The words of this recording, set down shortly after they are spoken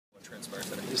transpired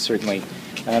today? Certainly.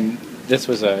 This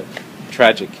was a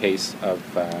tragic case of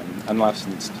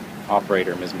unlicensed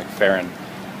operator Ms. McFerran,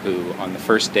 who on the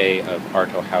first day of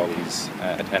Arto Howley's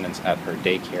attendance at her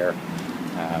daycare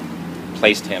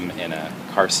placed him in a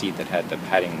car seat that had the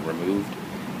padding removed.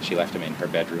 She left him in her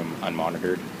bedroom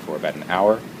unmonitored for about an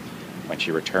hour. When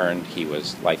she returned, he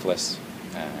was lifeless.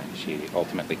 She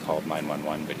ultimately called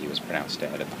 911, but he was pronounced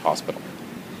dead at the hospital.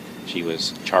 She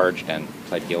was charged and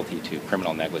pled guilty to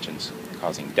criminal negligence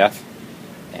causing death,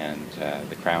 and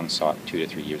the Crown sought 2 to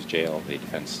 3 years jail. The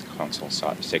defense counsel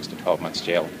sought 6 to 12 months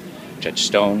jail. Judge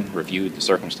Stone reviewed the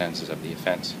circumstances of the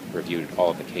offense, reviewed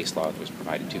all of the case law that was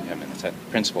provided to him, and the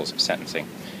principles of sentencing,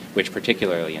 which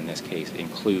particularly in this case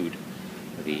include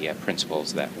the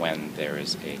principles that when there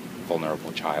is a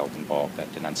vulnerable child involved,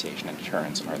 that denunciation and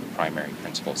deterrence are the primary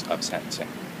principles of sentencing.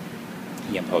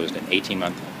 He imposed an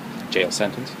 18-month jail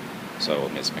sentence, so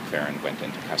Ms. McFerran went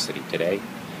into custody today,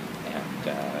 and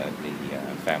the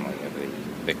family of the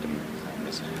victim,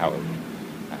 Ms. Howley,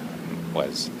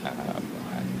 was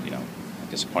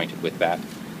disappointed with that,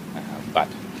 but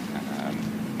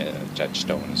Judge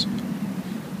Stone's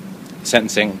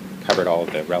sentencing covered all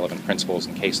of the relevant principles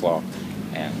and case law,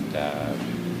 and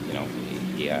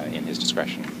he in his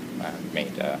discretion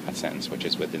made a sentence which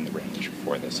is within the range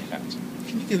for this offense.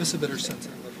 Can you give us a better sense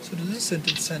of that? So does this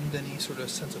sentence send any sort of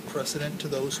sense of precedent to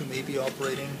those who may be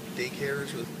operating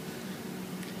daycares with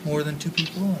more than 2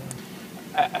 people?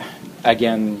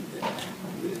 Again,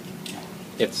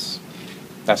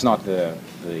 that's not the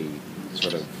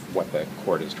sort of what the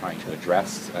court is trying to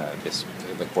address.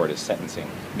 The court is sentencing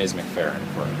Ms. McFerran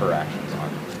for her actions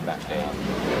on that day.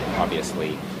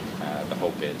 Obviously, the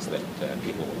hope is that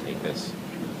people will take this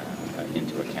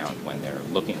into account when they're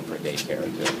looking for daycare,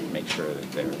 to make sure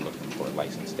that they're looking for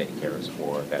licensed daycares,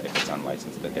 or that if it's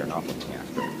unlicensed, that they're not looking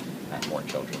after more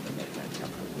children than they